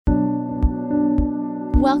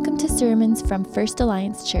Welcome to sermons from First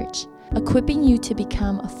Alliance Church, equipping you to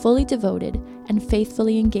become a fully devoted and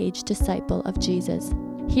faithfully engaged disciple of Jesus.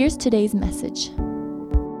 Here's today's message.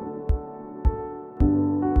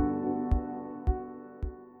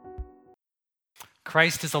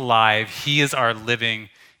 Christ is alive. He is our living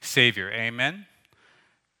Savior. Amen?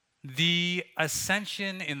 The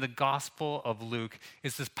Ascension in the Gospel of Luke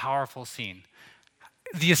is this powerful scene.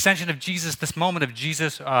 The ascension of Jesus, this moment of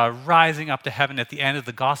Jesus rising up to heaven at the end of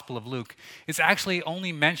the Gospel of Luke, is actually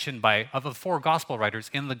only mentioned of the four Gospel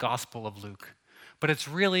writers in the Gospel of Luke. But it's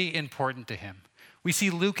really important to him. We see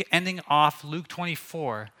Luke ending off Luke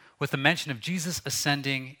 24 with a mention of Jesus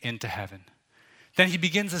ascending into heaven. Then he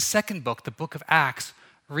begins a second book, the book of Acts,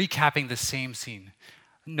 recapping the same scene,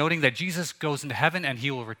 noting that Jesus goes into heaven and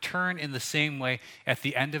he will return in the same way at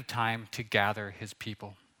the end of time to gather his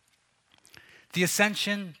people. The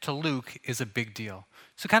ascension to Luke is a big deal.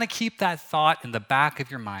 So kind of keep that thought in the back of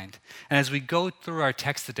your mind. And as we go through our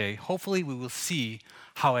text today, hopefully we will see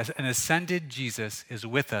how an ascended Jesus is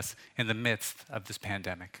with us in the midst of this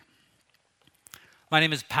pandemic. My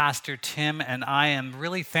name is Pastor Tim, and I am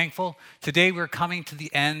really thankful. Today we're coming to the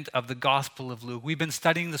end of the Gospel of Luke. We've been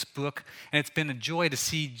studying this book, and it's been a joy to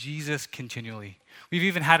see Jesus continually. We've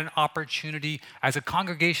even had an opportunity as a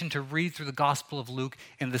congregation to read through the Gospel of Luke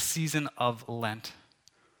in the season of Lent.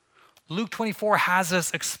 Luke 24 has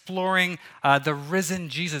us exploring the risen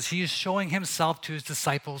Jesus. He is showing himself to his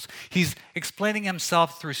disciples. He's explaining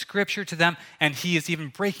himself through Scripture to them, and he is even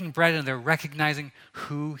breaking bread, and they're recognizing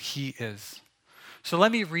who he is. So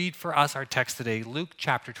let me read for us our text today, Luke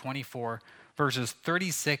chapter 24, verses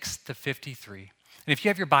 36 to 53. And if you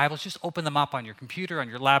have your Bibles, just open them up on your computer, on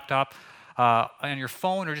your laptop, on your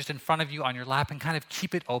phone, or just in front of you on your lap, and kind of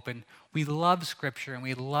keep it open. We love Scripture, and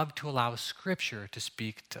we love to allow Scripture to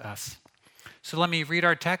speak to us. So let me read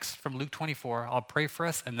our text from Luke 24. I'll pray for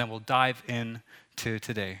us, and then we'll dive in to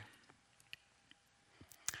today.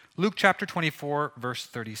 Luke chapter 24, verse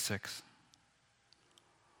 36.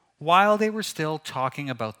 While they were still talking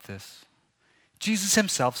about this, Jesus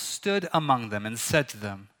himself stood among them and said to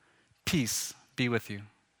them, "Peace be with you."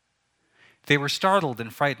 They were startled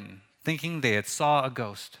and frightened, thinking they had saw a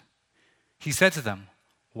ghost. He said to them,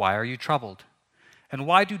 "Why are you troubled? And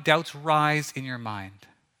why do doubts rise in your mind?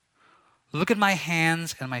 Look at my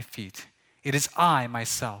hands and my feet. It is I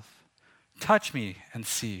myself. Touch me and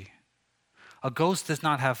see. A ghost does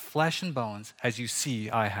not have flesh and bones, as you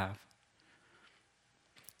see I have."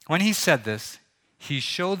 When he said this, he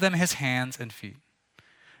showed them his hands and feet.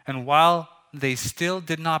 And while they still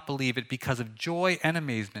did not believe it because of joy and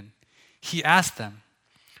amazement, he asked them,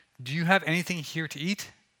 "Do you have anything here to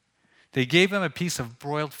eat?" They gave him a piece of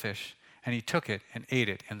broiled fish, and he took it and ate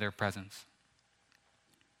it in their presence.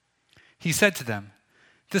 He said to them,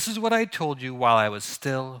 "This is what I told you while I was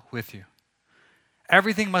still with you.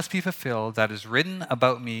 Everything must be fulfilled that is written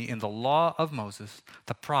about me in the law of Moses,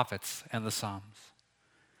 the prophets, and the Psalms."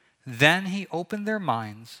 Then he opened their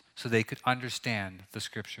minds so they could understand the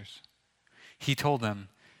Scriptures. He told them,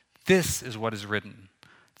 "This is what is written.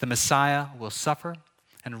 The Messiah will suffer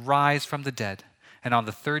and rise from the dead, and on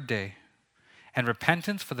the third day, and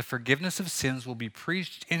repentance for the forgiveness of sins will be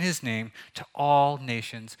preached in his name to all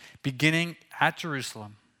nations, beginning at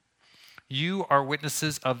Jerusalem. You are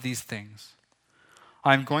witnesses of these things.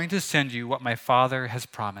 I am going to send you what my Father has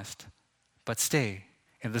promised, but stay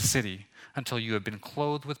in the city until you have been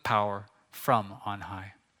clothed with power from on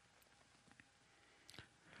high."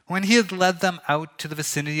 When he had led them out to the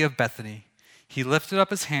vicinity of Bethany, he lifted up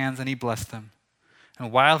his hands and he blessed them.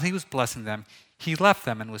 And while he was blessing them, he left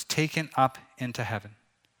them and was taken up into heaven.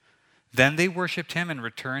 Then they worshipped him and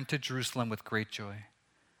returned to Jerusalem with great joy.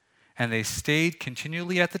 And they stayed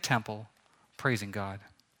continually at the temple, praising God.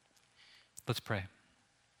 Let's pray.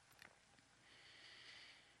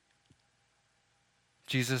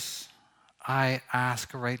 Jesus, I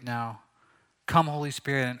ask right now, come Holy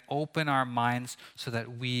Spirit and open our minds so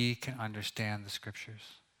that we can understand the Scriptures.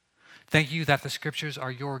 Thank you that the Scriptures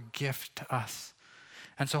are your gift to us.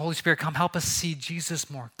 And so Holy Spirit, come help us see Jesus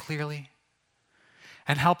more clearly.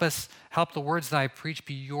 And help the words that I preach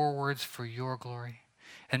be your words for your glory.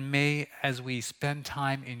 And may, as we spend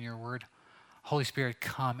time in your word, Holy Spirit,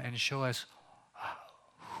 come and show us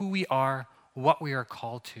who we are, what we are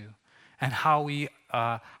called to, and how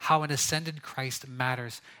an ascended Christ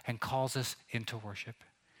matters and calls us into worship.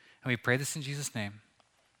 And we pray this in Jesus' name.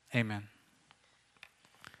 Amen.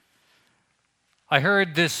 I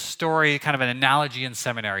heard this story, kind of an analogy in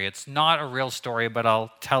seminary. It's not a real story, but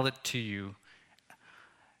I'll tell it to you.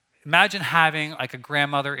 Imagine having like a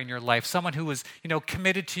grandmother in your life, someone who was,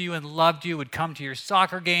 committed to you and loved you, would come to your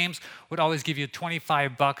soccer games, would always give you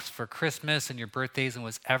 $25 for Christmas and your birthdays, and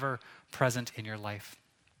was ever present in your life.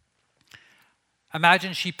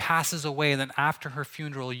 Imagine she passes away, and then after her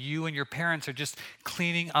funeral, you and your parents are just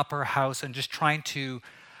cleaning up her house and just trying to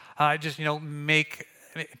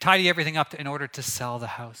tidy everything up in order to sell the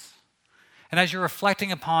house. And as you're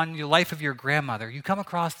reflecting upon the life of your grandmother, you come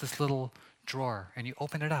across this little drawer and you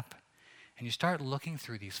open it up and you start looking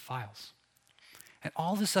through these files. And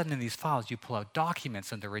all of a sudden in these files, you pull out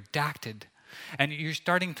documents and they're redacted. And you're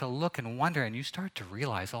starting to look and wonder, and you start to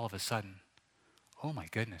realize all of a sudden, oh my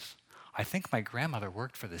goodness, I think my grandmother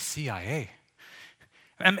worked for the CIA.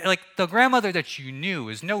 And like the grandmother that you knew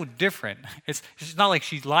is no different. It's not like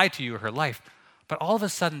she lied to you her life. But all of a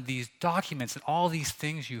sudden, these documents and all these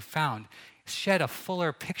things you found shed a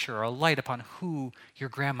fuller picture or a light upon who your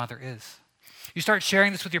grandmother is. You start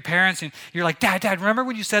sharing this with your parents, and you're like, Dad, remember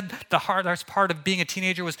when you said the hardest part of being a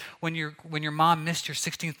teenager was when your mom missed your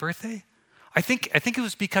 16th birthday? I think it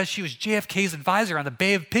was because she was JFK's advisor on the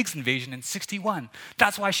Bay of Pigs invasion in '61.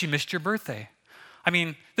 That's why she missed your birthday. I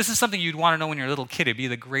mean, this is something you'd want to know when you're a little kid. It'd be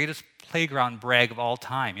the greatest playground brag of all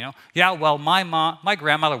time, Yeah, well, my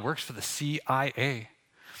grandmother works for the CIA.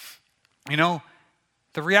 The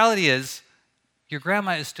reality is, your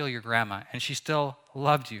grandma is still your grandma, and she still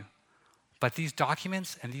loved you. But these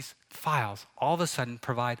documents and these files all of a sudden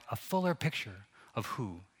provide a fuller picture of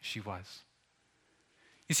who she was.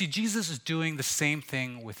 You see, Jesus is doing the same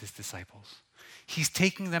thing with his disciples. He's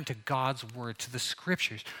taking them to God's word, to the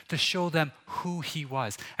scriptures, to show them who he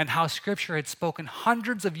was and how scripture had spoken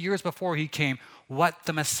hundreds of years before he came what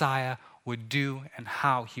the Messiah would do and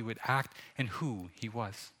how he would act and who he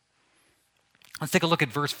was. Let's take a look at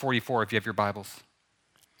verse 44 if you have your Bibles.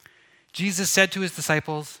 Jesus said to his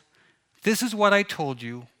disciples, "This is what I told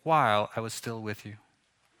you while I was still with you.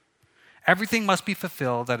 Everything must be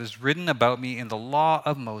fulfilled that is written about me in the law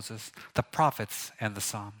of Moses, the prophets, and the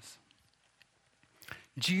Psalms."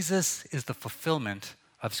 Jesus is the fulfillment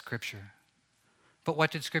of Scripture. But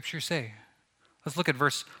what did Scripture say? Let's look at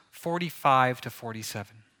verse 45 to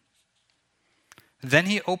 47. Then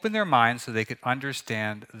he opened their minds so they could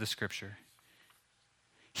understand the Scripture.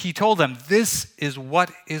 He told them, "This is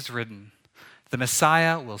what is written. The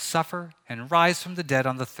Messiah will suffer and rise from the dead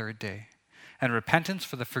on the third day, and repentance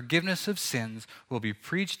for the forgiveness of sins will be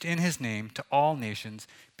preached in his name to all nations,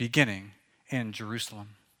 beginning in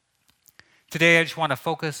Jerusalem." Today, I just want to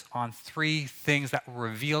focus on three things that were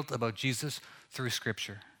revealed about Jesus through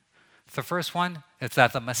Scripture. The first one is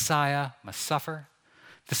that the Messiah must suffer.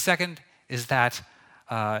 The second is that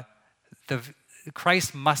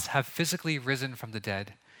Christ must have physically risen from the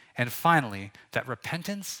dead. And finally, that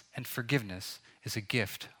repentance and forgiveness is a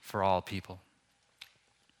gift for all people.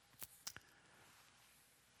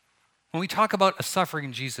 When we talk about a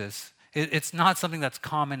suffering Jesus, it's not something that's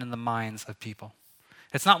common in the minds of people.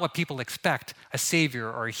 It's not what people expect a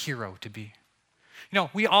savior or a hero to be.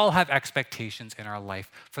 We all have expectations in our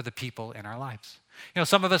life for the people in our lives.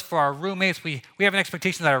 Some of us, for our roommates, we have an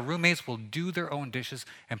expectation that our roommates will do their own dishes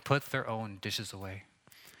and put their own dishes away.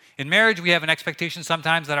 In marriage, we have an expectation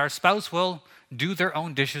sometimes that our spouse will do their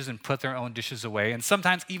own dishes and put their own dishes away. And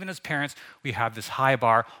sometimes, even as parents, we have this high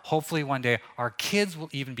bar. Hopefully one day, our kids will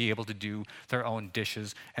even be able to do their own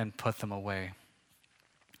dishes and put them away.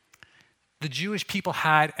 The Jewish people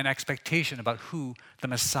had an expectation about who the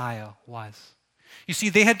Messiah was. You see,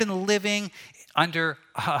 they had been living under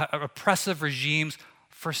oppressive regimes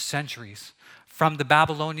for centuries. From the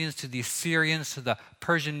Babylonians to the Assyrians to the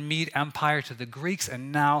Persian Mede Empire to the Greeks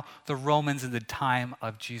and now the Romans in the time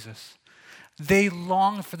of Jesus. They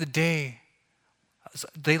longed for the days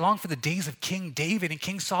of King David and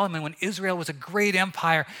King Solomon when Israel was a great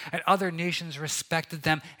empire and other nations respected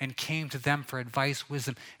them and came to them for advice,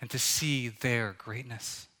 wisdom, and to see their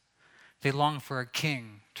greatness. They longed for a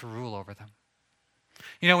king to rule over them.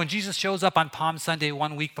 When Jesus shows up on Palm Sunday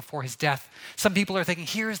 1 week before his death, some people are thinking,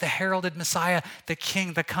 here's the heralded Messiah, the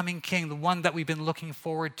king, the coming king, the one that we've been looking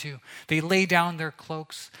forward to. They lay down their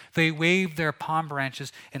cloaks, they wave their palm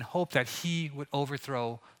branches in hope that he would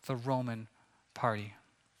overthrow the Roman party.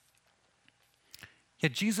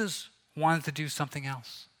 Yet Jesus wanted to do something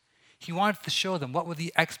else. He wanted to show them what were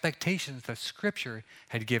the expectations that Scripture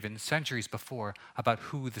had given centuries before about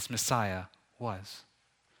who this Messiah was.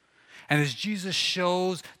 And as Jesus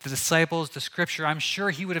shows the disciples the Scripture, I'm sure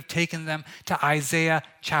he would have taken them to Isaiah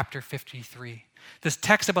chapter 53, this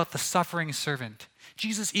text about the suffering servant.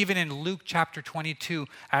 Jesus, even in Luke chapter 22,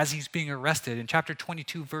 as he's being arrested, in chapter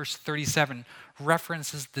 22, verse 37,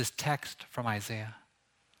 references this text from Isaiah.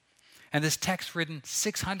 And this text, written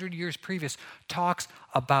 600 years previous, talks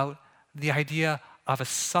about the idea of a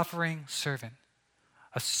suffering servant,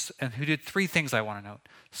 and who did three things I want to note.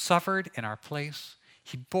 Suffered in our place,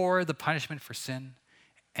 he bore the punishment for sin,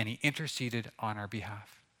 and he interceded on our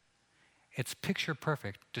behalf. It's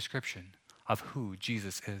picture-perfect description of who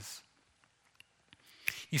Jesus is.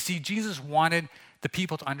 You see, Jesus wanted the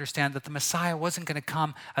people to understand that the Messiah wasn't going to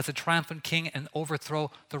come as a triumphant king and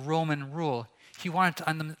overthrow the Roman rule. He wanted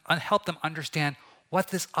to help them understand what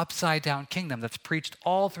this upside-down kingdom that's preached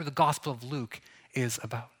all through the Gospel of Luke is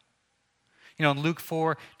about. You know, in Luke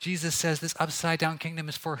 4, Jesus says this upside-down kingdom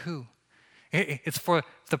is for who? It's for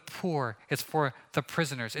the poor. It's for the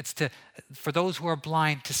prisoners. It's for those who are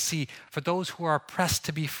blind to see, for those who are oppressed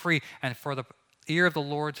to be free, and for the ear of the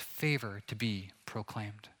Lord's favor to be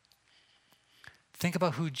proclaimed. Think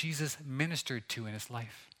about who Jesus ministered to in his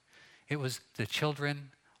life. It was the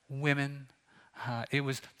children, women, it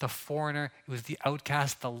was the foreigner, it was the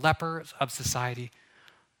outcast, the lepers of society.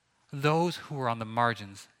 Those who were on the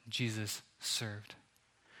margins, Jesus served.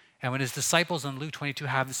 And when his disciples in Luke 22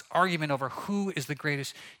 have this argument over who is the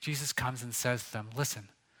greatest, Jesus comes and says to them, listen,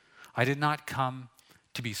 I did not come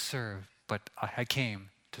to be served, but I came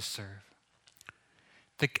to serve.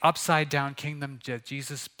 The upside down kingdom that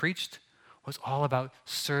Jesus preached was all about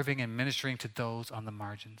serving and ministering to those on the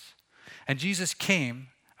margins. And Jesus came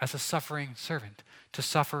as a suffering servant to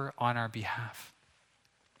suffer on our behalf.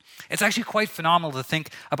 It's actually quite phenomenal to think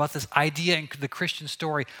about this idea in the Christian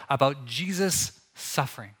story about Jesus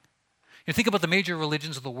suffering. You think about the major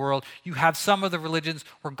religions of the world. You have some of the religions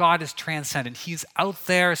where God is transcendent. He's out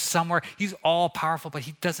there somewhere. He's all powerful, but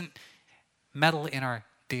he doesn't meddle in our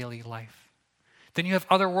daily life. Then you have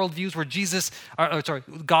other worldviews where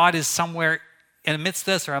God is somewhere amidst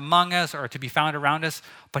us or among us or to be found around us,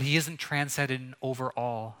 but he isn't transcendent over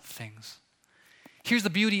all things. Here's the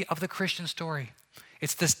beauty of the Christian story.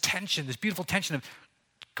 It's this tension, this beautiful tension of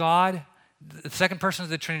God, the second person of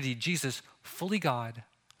the Trinity, Jesus, fully God,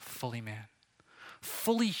 fully man.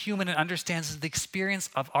 Fully human and understands the experience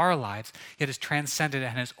of our lives, yet is transcended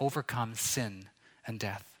and has overcome sin and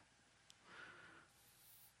death.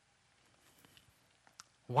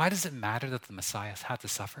 Why does it matter that the Messiah had to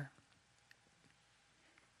suffer?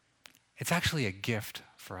 It's actually a gift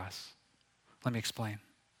for us. Let me explain.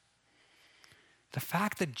 The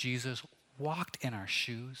fact that Jesus walked in our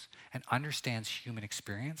shoes and understands human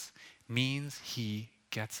experience means he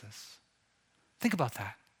gets us. Think about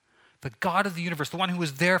that. The God of the universe, the one who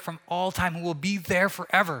was there from all time, who will be there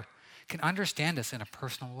forever, can understand us in a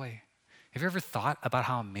personal way. Have you ever thought about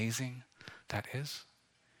how amazing that is?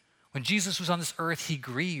 When Jesus was on this earth, he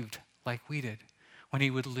grieved like we did when he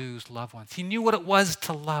would lose loved ones. He knew what it was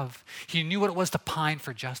to love. He knew what it was to pine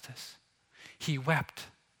for justice. He wept.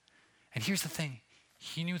 And here's the thing.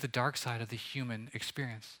 He knew the dark side of the human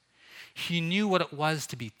experience. He knew what it was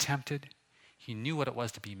to be tempted. He knew what it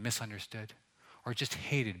was to be misunderstood or just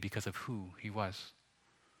hated because of who he was.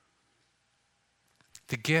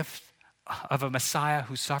 The gift of a Messiah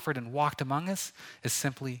who suffered and walked among us is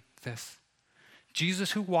simply this.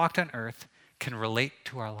 Jesus who walked on earth can relate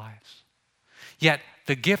to our lives. Yet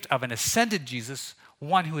the gift of an ascended Jesus,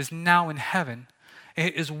 one who is now in heaven,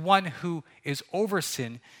 is one who is over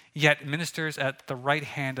sin, yet ministers at the right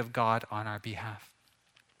hand of God on our behalf.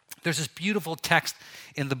 There's this beautiful text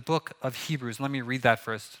in the book of Hebrews. Let me read that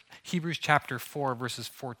first. Hebrews chapter 4, verses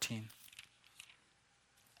 14.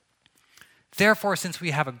 Therefore, since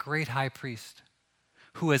we have a great high priest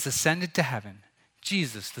who has ascended to heaven,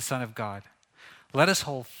 Jesus, the Son of God, let us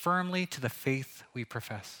hold firmly to the faith we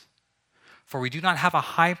profess. For we do not have a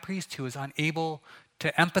high priest who is unable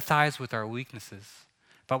to empathize with our weaknesses,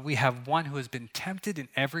 but we have one who has been tempted in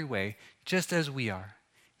every way, just as we are,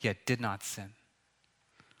 yet did not sin.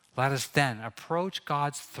 Let us then approach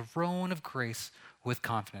God's throne of grace with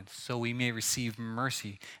confidence, so we may receive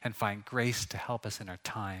mercy and find grace to help us in our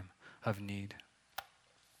time of need.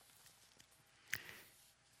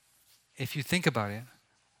 If you think about it,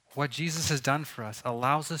 what Jesus has done for us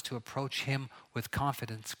allows us to approach him with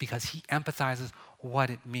confidence because he empathizes what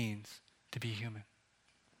it means to be human.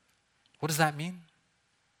 What does that mean?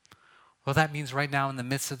 Well, that means right now in the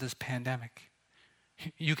midst of this pandemic,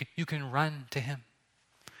 you can run to him.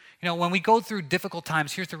 You know, when we go through difficult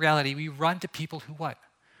times, here's the reality. We run to people who what?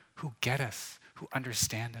 Who get us, who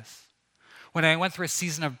understand us. When I went through a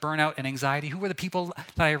season of burnout and anxiety, who were the people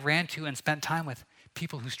that I ran to and spent time with?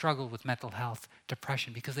 People who struggled with mental health,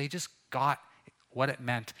 depression, because they just got what it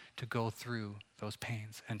meant to go through those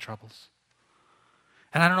pains and troubles.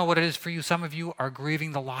 And I don't know what it is for you. Some of you are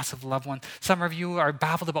grieving the loss of a loved one. Some of you are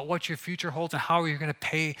baffled about what your future holds and how you're going to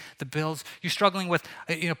pay the bills. You're struggling with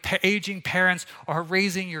aging parents or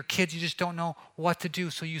raising your kids. You just don't know what to do.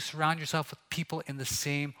 So you surround yourself with people in the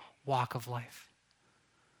same walk of life.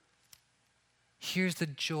 Here's the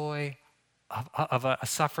joy of a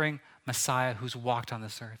suffering Messiah who's walked on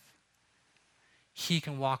this earth. He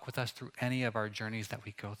can walk with us through any of our journeys that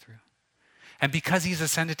we go through. And because he's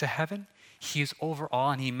ascended to heaven, he is over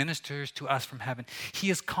all and he ministers to us from heaven. He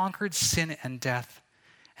has conquered sin and death,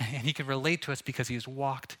 and he can relate to us because he has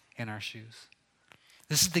walked in our shoes.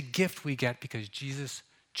 This is the gift we get because Jesus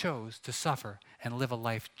chose to suffer and live a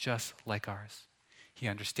life just like ours. He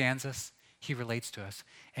understands us, he relates to us,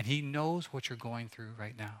 and he knows what you're going through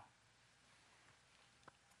right now.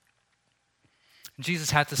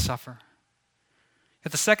 Jesus had to suffer.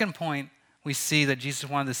 At the second point, we see that Jesus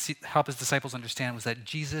wanted to help his disciples understand was that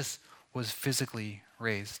Jesus was physically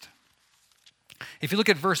raised. If you look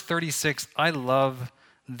at verse 36, I love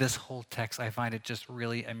this whole text. I find it just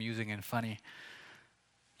really amusing and funny.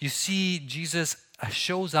 You see Jesus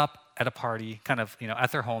shows up at a party, kind of,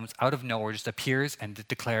 at their homes, out of nowhere, just appears and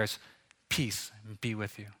declares, "Peace be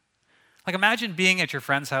with you." Like imagine being at your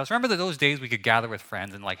friend's house. Remember those days we could gather with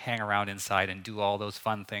friends and like hang around inside and do all those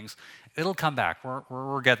fun things? It'll come back.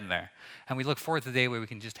 We're getting there. And we look forward to the day where we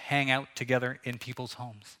can just hang out together in people's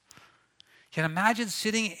homes. Yet imagine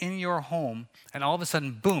sitting in your home and all of a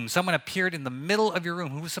sudden, boom, someone appeared in the middle of your room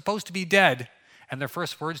who was supposed to be dead, and their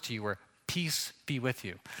first words to you were, "Peace be with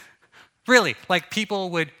you." Really, like people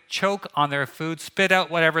would choke on their food, spit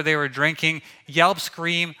out whatever they were drinking, yelp,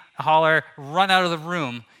 scream, holler, run out of the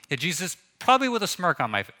room. Yet Jesus, probably with a smirk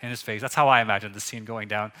in his face, that's how I imagine the scene going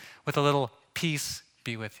down, with a little "peace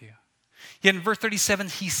be with you." Yet in verse 37,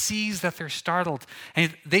 he sees that they're startled,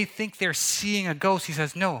 and they think they're seeing a ghost. He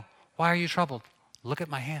says, "No. Why are you troubled? Look at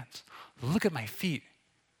my hands. Look at my feet.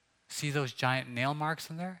 See those giant nail marks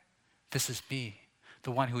in there? This is me, the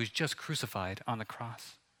one who was just crucified on the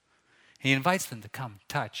cross." He invites them to come,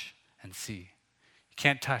 touch, and see. You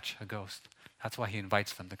can't touch a ghost. That's why he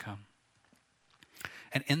invites them to come.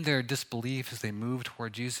 And in their disbelief, as they move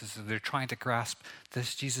toward Jesus, as they're trying to grasp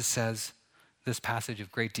this, Jesus says this passage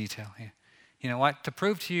of great detail. You know what? To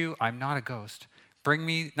prove to you I'm not a ghost, bring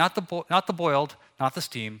me, not the boiled, not the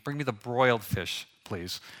steamed, bring me the broiled fish,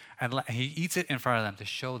 please. And he eats it in front of them to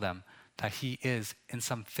show them that he is in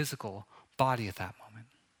some physical body at that moment.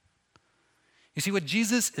 You see, what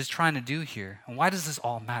Jesus is trying to do here, and why does this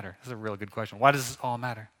all matter? This is a really good question. Why does this all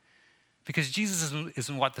matter? Because Jesus is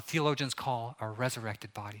in what the theologians call a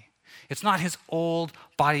resurrected body. It's not his old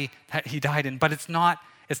body that he died in, but it's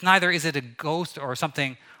neither is it a ghost or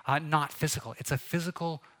something not physical. It's a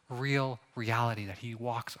physical, real reality that he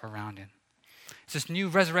walks around in. It's this new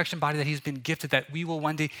resurrection body that he's been gifted that we will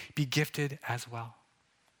one day be gifted as well.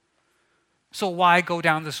 So why go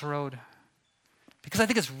down this road? Because I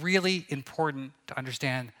think it's really important to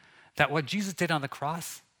understand that what Jesus did on the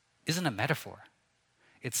cross isn't a metaphor.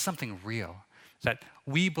 It's something real, that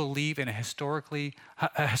we believe in a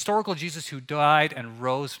historical Jesus who died and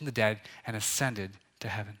rose from the dead and ascended to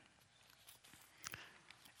heaven.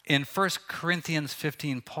 In 1 Corinthians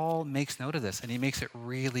 15, Paul makes note of this, and he makes it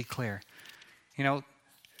really clear.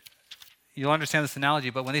 You'll understand this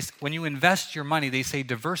analogy, but when you invest your money, they say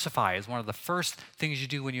diversify is one of the first things you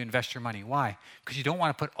do when you invest your money. Why? Because you don't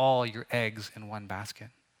want to put all your eggs in one basket.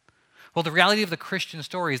 Well, the reality of the Christian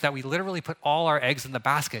story is that we literally put all our eggs in the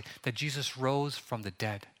basket that Jesus rose from the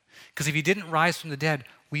dead. Because if he didn't rise from the dead,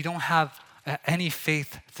 we don't have any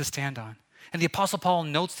faith to stand on. And the Apostle Paul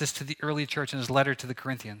notes this to the early church in his letter to the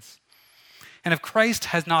Corinthians. And if Christ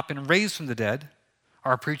has not been raised from the dead,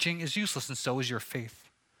 our preaching is useless, and so is your faith.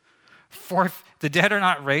 For if the dead are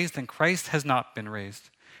not raised, then Christ has not been raised.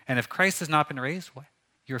 And if Christ has not been raised,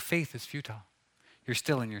 your faith is futile. You're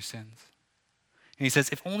still in your sins. And he says,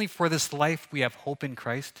 if only for this life we have hope in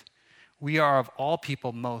Christ, we are of all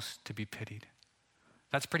people most to be pitied.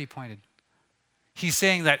 That's pretty pointed. He's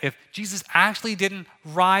saying that if Jesus actually didn't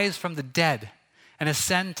rise from the dead and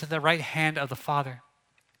ascend to the right hand of the Father,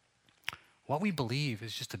 what we believe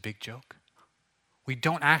is just a big joke. We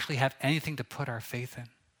don't actually have anything to put our faith in.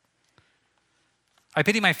 I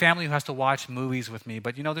pity my family who has to watch movies with me,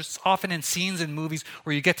 but there's often in scenes in movies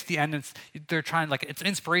where you get to the end and they're trying, it's an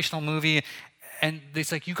inspirational movie, and they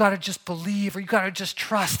say, you gotta just believe, or you gotta just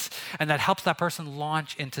trust, and that helps that person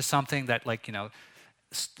launch into something that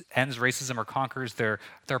ends racism or conquers their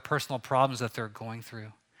personal problems that they're going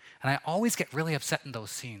through. And I always get really upset in those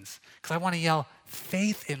scenes because I want to yell,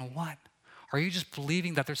 faith in what? Are you just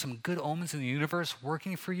believing that there's some good omens in the universe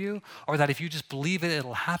working for you, or that if you just believe it,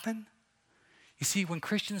 it'll happen? You see, when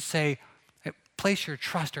Christians say, place your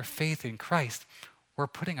trust or faith in Christ, we're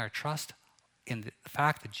putting our trust in the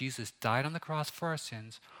fact that Jesus died on the cross for our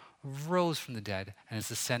sins, rose from the dead, and has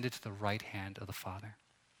ascended to the right hand of the Father.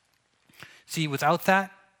 See, without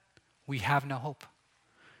that, we have no hope.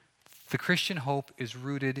 The Christian hope is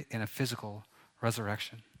rooted in a physical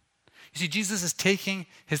resurrection. You see, Jesus is taking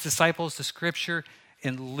his disciples to Scripture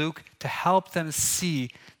in Luke to help them see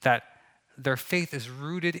that their faith is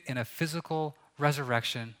rooted in a physical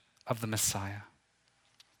resurrection of the Messiah.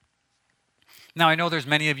 Now, I know there's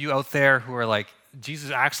many of you out there who are like, Jesus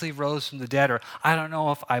actually rose from the dead, or I don't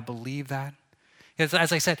know if I believe that. Because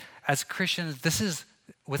as I said, as Christians,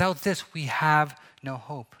 without this, we have no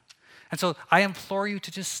hope. And so I implore you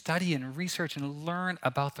to just study and research and learn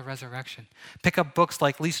about the resurrection. Pick up books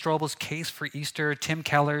like Lee Strobel's Case for Easter, Tim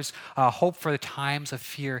Keller's Hope for the Times of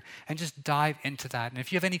Fear, and just dive into that. And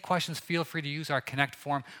if you have any questions, feel free to use our Connect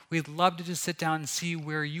form. We'd love to just sit down and see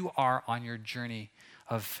where you are on your journey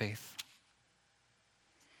of faith.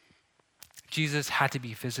 Jesus had to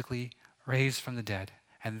be physically raised from the dead,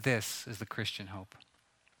 and this is the Christian hope.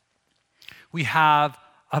 We have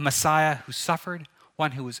a Messiah who suffered,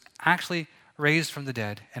 one who was actually raised from the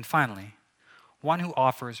dead, and finally, one who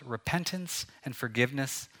offers repentance and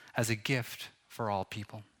forgiveness as a gift for all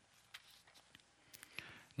people.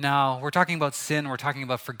 Now, we're talking about sin, we're talking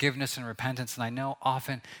about forgiveness and repentance, and I know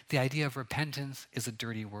often the idea of repentance is a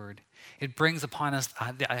dirty word. It brings upon us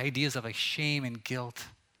the ideas of like shame and guilt.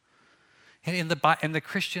 And in the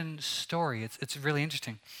Christian story, it's really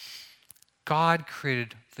interesting. God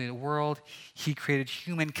created the world. He created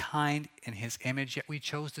humankind in his image, yet we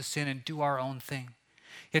chose to sin and do our own thing.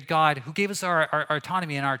 Yet God, who gave us our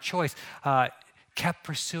autonomy and our choice, kept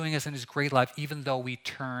pursuing us in his great love, even though we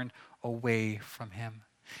turned away from him.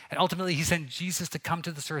 And ultimately, he sent Jesus to come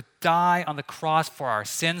to this earth, die on the cross for our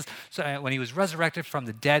sins. So when he was resurrected from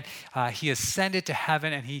the dead, he ascended to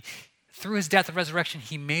heaven, and through his death and resurrection,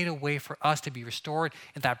 he made a way for us to be restored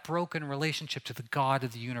in that broken relationship to the God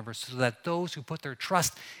of the universe, so that those who put their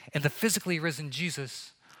trust in the physically risen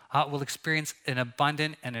Jesus will experience an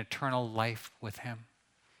abundant and eternal life with him.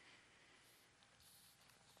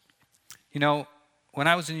 You know, when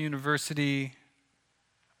I was in university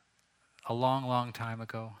a long, long time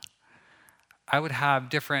ago, I would have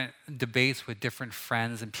different debates with different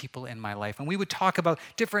friends and people in my life. And we would talk about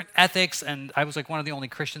different ethics, and I was like one of the only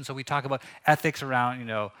Christians, so we talk about ethics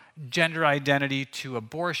around, gender identity to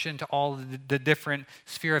abortion to all the different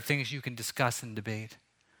sphere of things you can discuss and debate.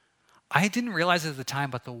 I didn't realize it at the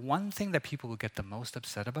time, but the one thing that people would get the most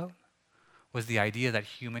upset about was the idea that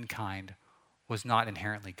humankind was not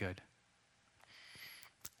inherently good.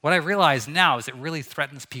 What I realize now is it really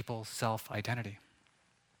threatens people's self-identity.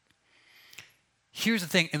 Here's the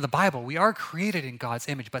thing, in the Bible, we are created in God's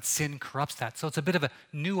image, but sin corrupts that. So it's a bit of a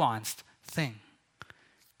nuanced thing.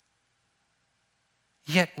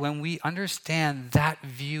 Yet when we understand that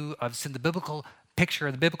view of sin, the biblical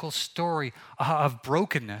picture, the biblical story of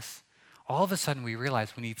brokenness, all of a sudden we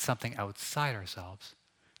realize we need something outside ourselves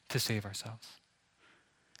to save ourselves.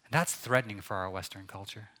 And that's threatening for our Western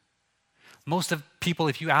culture. Most of people,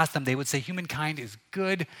 if you ask them, they would say humankind is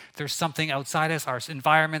good. There's something outside us, our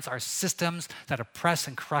environments, our systems that oppress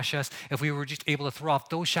and crush us. If we were just able to throw off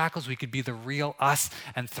those shackles, we could be the real us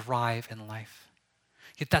and thrive in life.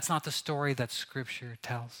 Yet that's not the story that Scripture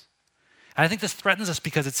tells. And I think this threatens us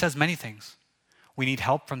because it says many things. We need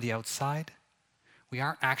help from the outside. We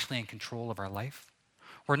aren't actually in control of our life.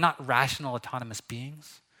 We're not rational, autonomous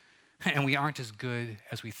beings. And we aren't as good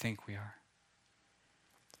as we think we are.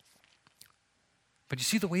 But you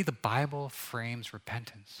see the way the Bible frames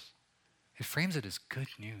repentance. It frames it as good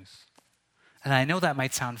news. And I know that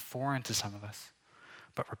might sound foreign to some of us,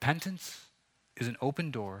 but repentance is an open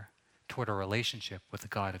door toward a relationship with the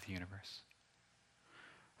God of the universe.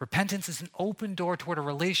 Repentance is an open door toward a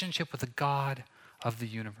relationship with the God of the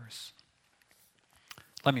universe.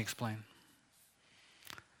 Let me explain.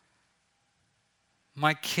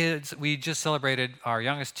 My kids, we just celebrated our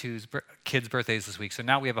youngest two's kids' birthdays this week. So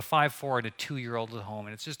now we have a 5, 4, and a 2-year-old at home.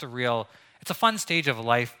 And it's just it's a fun stage of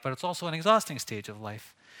life, but it's also an exhausting stage of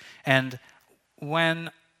life. And when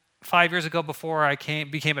 5 years ago, before I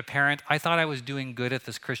became a parent, I thought I was doing good at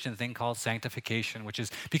this Christian thing called sanctification, which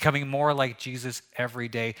is becoming more like Jesus every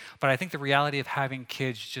day. But I think the reality of having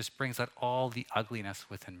kids just brings out all the ugliness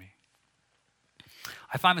within me.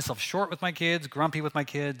 I find myself short with my kids, grumpy with my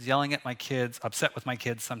kids, yelling at my kids, upset with my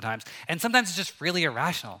kids sometimes. And sometimes it's just really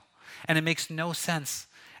irrational. And it makes no sense.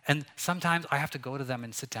 And sometimes I have to go to them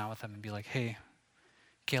and sit down with them and be like, hey,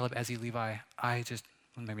 Caleb, Ezzy, Levi,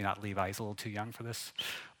 maybe not Levi, he's a little too young for this.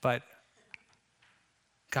 But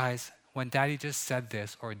guys, when Daddy just said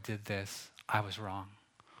this or did this, I was wrong.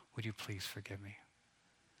 Would you please forgive me?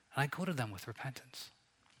 And I go to them with repentance.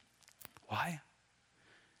 Why?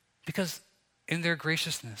 Because in their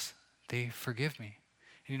graciousness, they forgive me.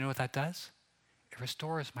 And you know what that does? It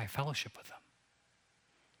restores my fellowship with them.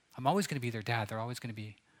 I'm always going to be their dad. They're always going to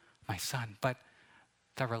be my son. But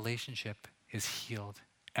that relationship is healed.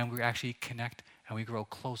 And we actually connect and we grow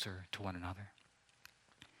closer to one another.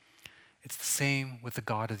 It's the same with the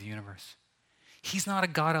God of the universe. He's not a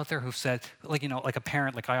God out there who said, like a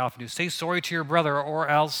parent, like I often do, say sorry to your brother or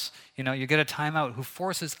else, you get a timeout, who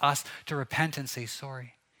forces us to repent and say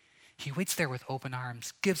sorry. He waits there with open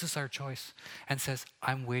arms, gives us our choice, and says,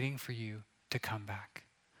 I'm waiting for you to come back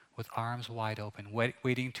with arms wide open,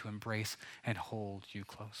 waiting to embrace and hold you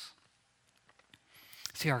close.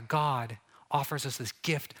 See, our God offers us this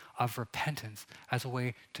gift of repentance as a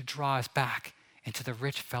way to draw us back into the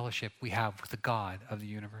rich fellowship we have with the God of the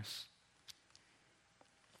universe.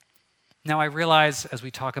 Now, I realize as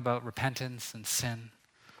we talk about repentance and sin,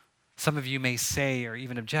 some of you may say or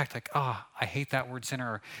even object, like, I hate that word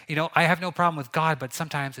sinner. Or, I have no problem with God, but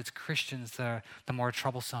sometimes it's Christians that are the more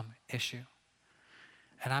troublesome issue.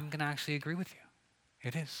 And I'm going to actually agree with you.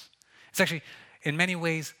 It is. It's actually, in many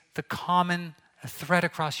ways, the common thread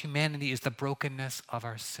across humanity is the brokenness of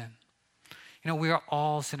our sin. We are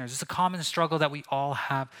all sinners. It's a common struggle that we all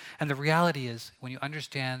have. And the reality is, when you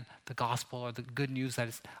understand the gospel or the good news that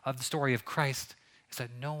is of the story of Christ, is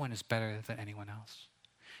that no one is better than anyone else.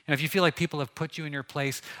 If you feel like people have put you in your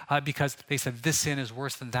place because they said this sin is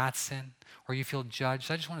worse than that sin, or you feel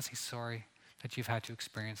judged, I just want to say sorry that you've had to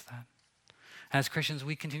experience that. And as Christians,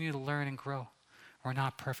 we continue to learn and grow. We're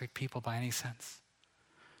not perfect people by any sense.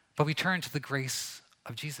 But we turn to the grace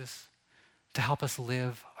of Jesus to help us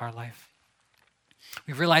live our life.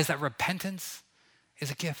 We realize that repentance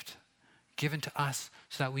is a gift given to us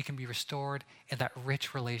so that we can be restored in that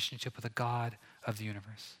rich relationship with the God of the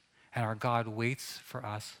universe. And our God waits for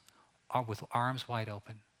us with arms wide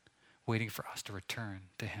open, waiting for us to return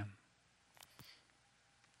to him.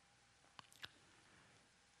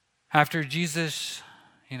 After Jesus,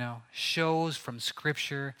 shows from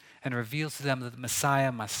Scripture and reveals to them that the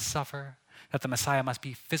Messiah must suffer, that the Messiah must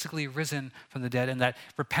be physically risen from the dead, and that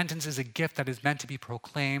repentance is a gift that is meant to be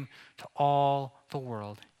proclaimed to all the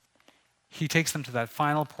world, he takes them to that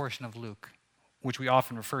final portion of Luke, which we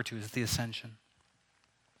often refer to as the Ascension.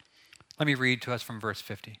 Let me read to us from verse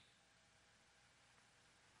 50.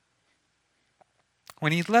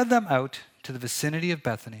 When he led them out to the vicinity of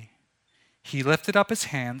Bethany, he lifted up his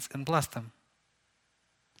hands and blessed them.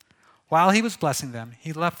 While he was blessing them,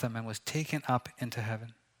 he left them and was taken up into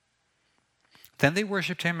heaven. Then they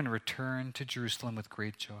worshipped him and returned to Jerusalem with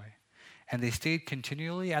great joy. And they stayed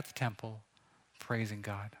continually at the temple, praising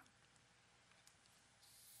God.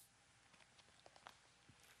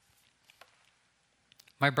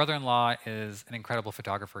 My brother-in-law is an incredible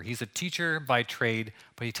photographer. He's a teacher by trade,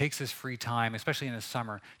 but he takes his free time, especially in the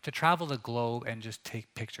summer, to travel the globe and just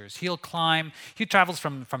take pictures. He travels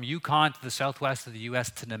from Yukon to the southwest of the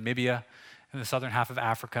U.S. to Namibia in the southern half of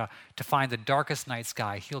Africa to find the darkest night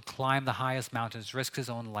sky. He'll climb the highest mountains, risk his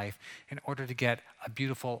own life in order to get a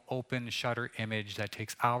beautiful open shutter image that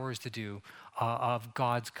takes hours to do of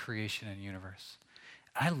God's creation and universe.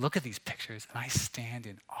 And I look at these pictures and I stand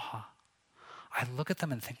in awe. I look at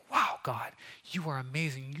them and think, wow, God, you are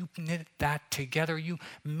amazing. You knit that together. You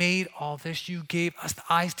made all this. You gave us the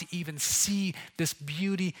eyes to even see this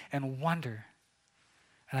beauty and wonder.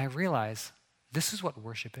 And I realize this is what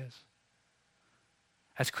worship is.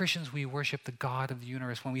 As Christians, we worship the God of the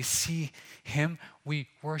universe. When we see him, we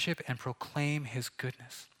worship and proclaim his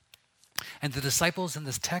goodness. And the disciples in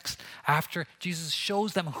this text, after Jesus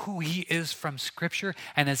shows them who he is from Scripture,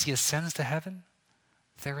 and as he ascends to heaven,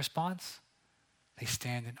 their response? They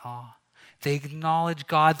stand in awe. They acknowledge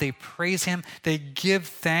God, they praise him, they give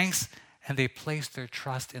thanks, and they place their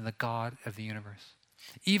trust in the God of the universe.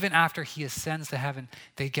 Even after he ascends to heaven,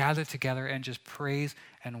 they gather together and just praise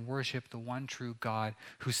and worship the one true God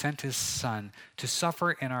who sent his Son to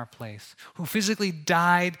suffer in our place, who physically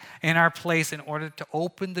died in our place in order to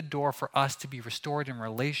open the door for us to be restored in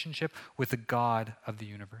relationship with the God of the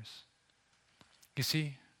universe. You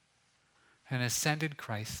see, an ascended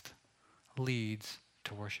Christ leads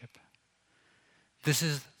to worship. This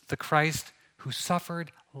is the Christ who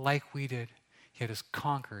suffered like we did, yet has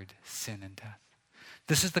conquered sin and death.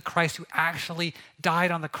 This is the Christ who actually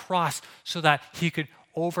died on the cross so that he could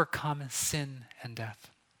overcome sin and death.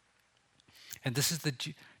 And this is the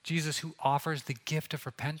Jesus who offers the gift of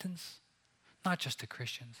repentance, not just to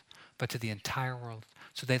Christians, but to the entire world,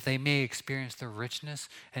 so that they may experience the richness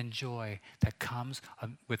and joy that comes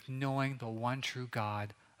with knowing the one true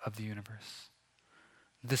God of the universe.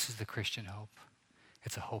 This is the Christian hope.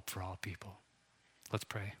 It's a hope for all people. Let's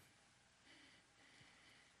pray.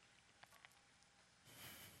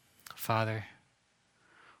 Father,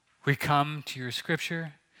 we come to your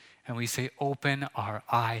scripture and we say, open our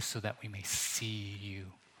eyes so that we may see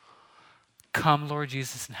you. Come, Lord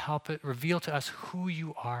Jesus, and help it. Reveal to us who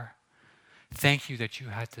you are. Thank you that you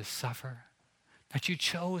had to suffer, that you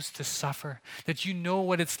chose to suffer, that you know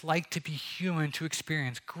what it's like to be human, to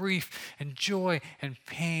experience grief and joy and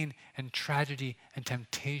pain and tragedy and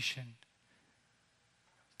temptation,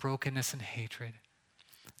 brokenness and hatred.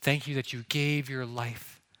 Thank you that you gave your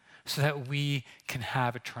life so that we can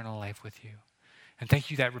have eternal life with you. And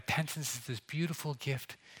thank you that repentance is this beautiful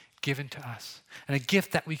gift given to us, and a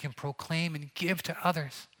gift that we can proclaim and give to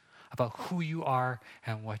others about who you are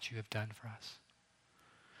and what you have done for us.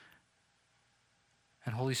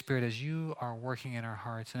 And Holy Spirit, as you are working in our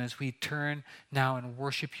hearts, and as we turn now and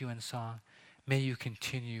worship you in song, may you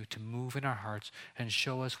continue to move in our hearts and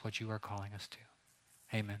show us what you are calling us to.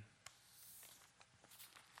 Amen.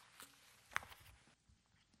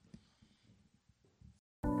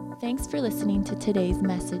 Thanks for listening to today's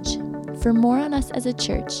message. For more on us as a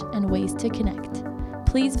church and ways to connect,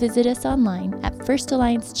 please visit us online at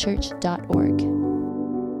firstalliancechurch.org.